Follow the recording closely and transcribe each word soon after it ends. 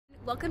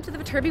Welcome to the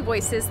Viterbi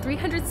Voices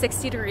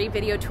 360-degree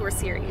video tour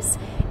series.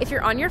 If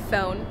you're on your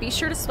phone, be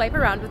sure to swipe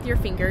around with your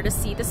finger to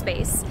see the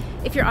space.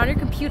 If you're on your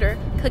computer,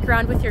 click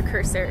around with your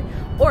cursor.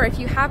 Or if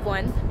you have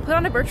one, put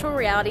on a virtual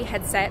reality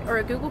headset or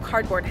a Google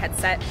Cardboard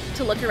headset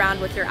to look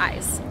around with your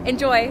eyes.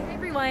 Enjoy! Hi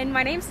everyone,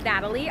 my name's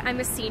Natalie. I'm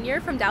a senior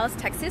from Dallas,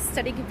 Texas,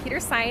 studying computer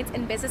science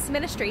and business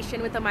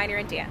administration with a minor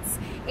in dance.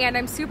 And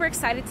I'm super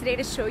excited today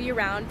to show you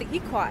around the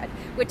E-Quad,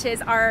 which is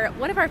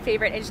one of our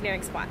favorite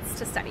engineering spots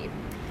to study.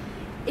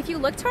 If you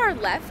look to our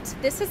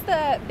left, this is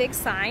the big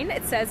sign.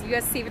 It says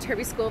USC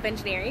Viterbi School of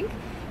Engineering,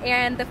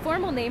 and the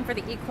formal name for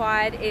the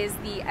E-Quad is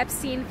the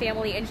Epstein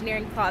Family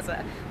Engineering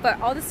Plaza, but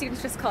all the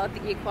students just call it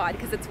the E-Quad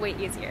because it's way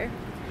easier.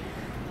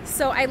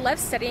 So I love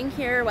studying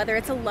here, whether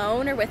it's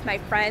alone or with my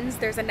friends.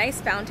 There's a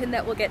nice fountain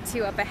that we'll get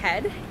to up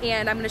ahead,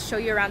 and I'm going to show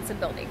you around some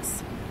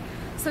buildings.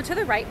 So to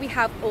the right we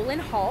have Olin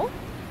Hall,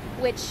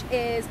 which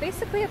is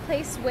basically a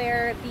place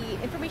where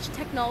the information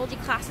technology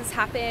classes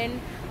happen.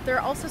 There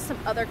are also some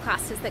other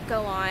classes that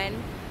go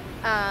on.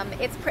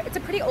 It's a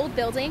pretty old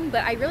building,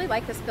 but I really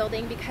like this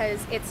building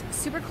because it's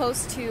super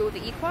close to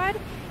the E-Quad,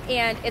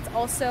 and it's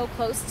also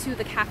close to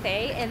the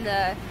cafe in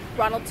the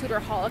Ronald Tudor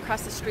Hall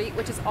across the street,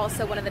 which is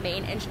also one of the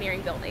main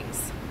engineering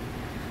buildings.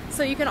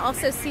 So you can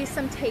also see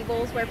some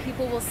tables where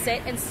people will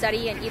sit and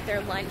study and eat their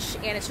lunch,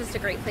 and it's just a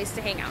great place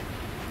to hang out.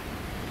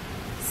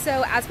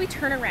 So as we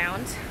turn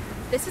around,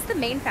 this is the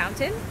main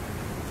fountain,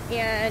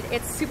 and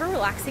it's super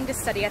relaxing to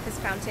study at this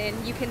fountain.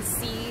 You can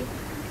see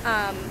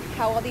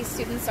how all these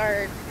students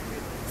are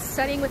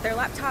studying with their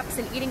laptops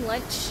and eating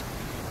lunch,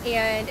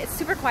 and it's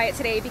super quiet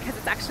today because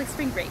it's actually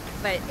spring break,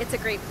 but it's a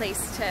great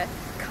place to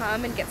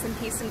come and get some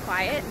peace and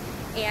quiet.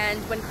 And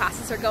when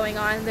classes are going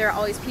on, there are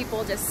always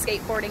people just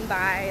skateboarding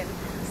by and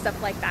stuff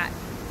like that.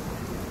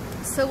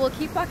 So we'll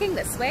keep walking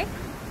this way,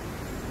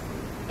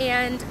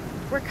 and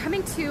we're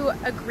coming to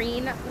a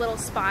green little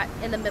spot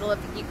in the middle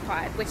of the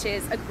E-Quad, which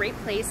is a great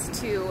place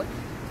to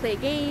play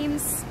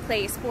games,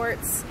 play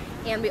sports,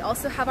 and we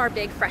also have our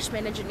big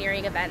freshman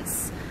engineering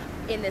events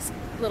in this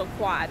little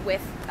quad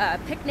with a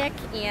picnic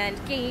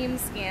and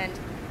games and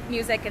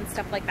music and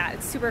stuff like that.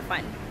 It's super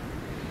fun.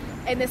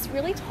 And this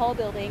really tall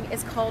building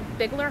is called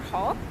Bigler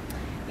Hall,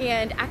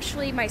 and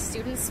actually my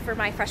students for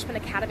my freshman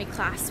academy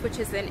class, which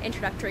is an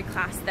introductory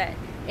class that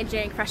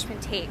engineering freshmen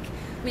take,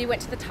 we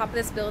went to the top of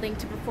this building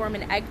to perform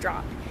an egg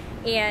drop,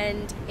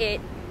 and it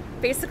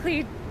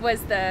basically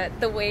was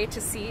the way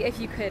to see if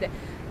you could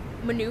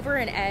maneuver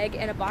an egg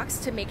in a box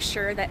to make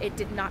sure that it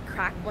did not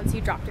crack once you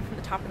dropped it from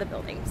the top of the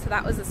building. So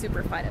that was a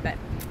super fun event.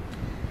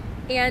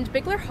 And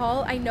Bigler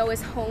Hall I know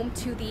is home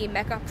to the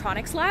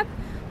Mechatronics Lab,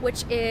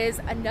 which is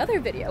another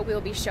video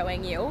we'll be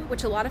showing you,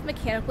 which a lot of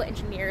mechanical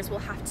engineers will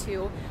have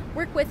to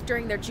work with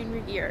during their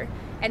junior year.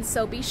 And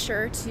so be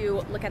sure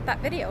to look at that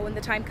video when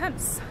the time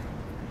comes.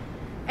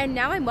 And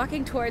now I'm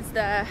walking towards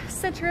the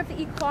center of the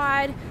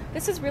E-Quad.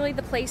 This is really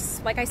the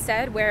place, like I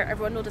said, where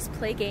everyone will just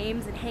play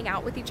games and hang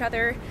out with each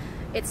other.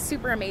 It's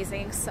super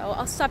amazing. So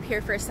I'll stop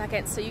here for a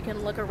second so you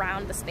can look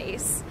around the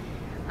space.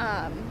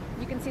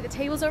 You can see the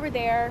tables over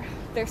there.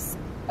 There's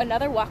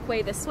another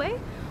walkway this way,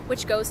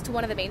 which goes to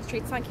one of the main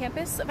streets on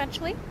campus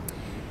eventually.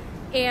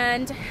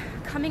 And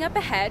coming up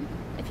ahead,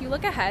 if you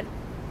look ahead,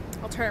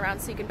 I'll turn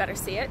around so you can better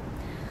see it.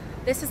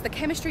 This is the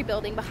chemistry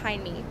building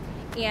behind me.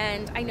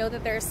 And I know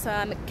that there's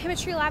some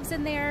chemistry labs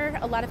in there.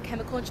 A lot of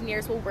chemical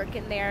engineers will work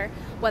in there,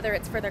 whether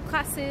it's for their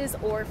classes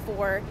or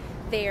for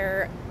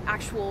their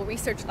actual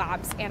research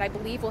labs. And I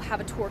believe we'll have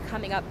a tour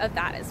coming up of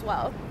that as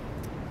well.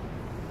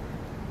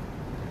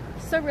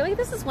 So really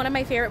this is one of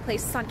my favorite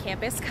places on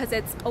campus because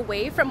it's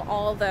away from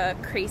all the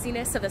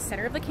craziness of the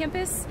center of the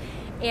campus,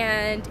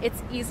 and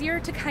it's easier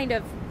to kind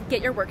of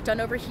get your work done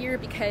over here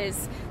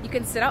because you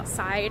can sit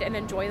outside and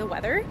enjoy the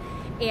weather,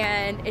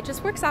 and it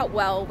just works out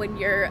well when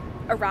you're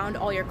around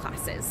all your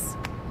classes.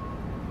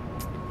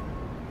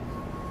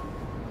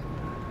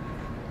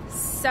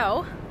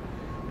 So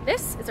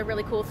this is a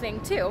really cool thing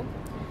too.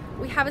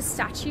 We have a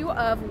statue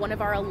of one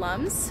of our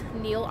alums,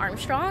 Neil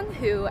Armstrong,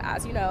 who,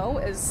 as you know,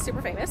 is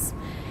super famous.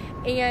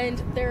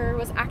 And there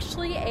was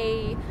actually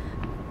a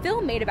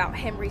film made about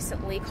him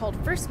recently called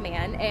First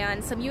Man,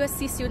 and some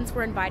USC students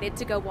were invited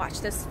to go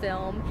watch this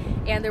film,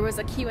 and there was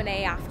a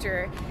Q&A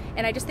after.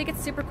 And I just think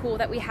it's super cool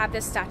that we have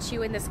this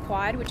statue in this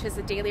quad, which is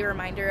a daily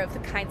reminder of the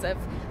kinds of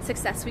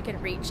success we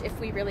can reach if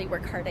we really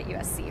work hard at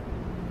USC.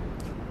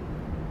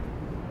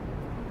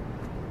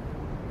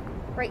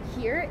 Right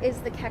here is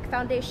the Keck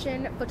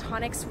Foundation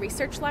Photonics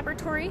Research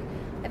Laboratory.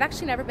 I've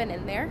actually never been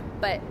in there,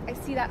 but I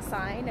see that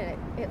sign and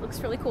it looks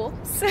really cool.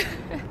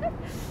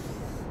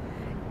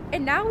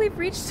 And now we've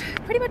reached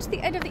pretty much the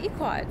end of the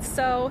E-Quad.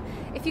 So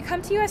if you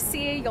come to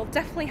USC, you'll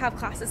definitely have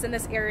classes in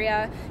this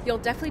area. You'll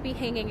definitely be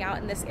hanging out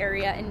in this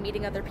area and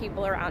meeting other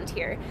people around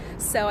here.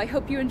 So I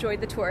hope you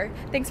enjoyed the tour.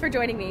 Thanks for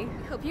joining me.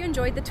 Hope you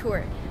enjoyed the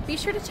tour. Be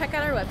sure to check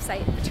out our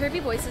website,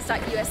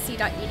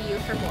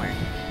 viterbivoices.usc.edu for more.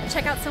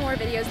 Check out some more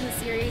videos in the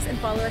series and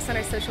follow us on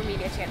our social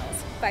media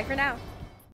channels. Bye for now.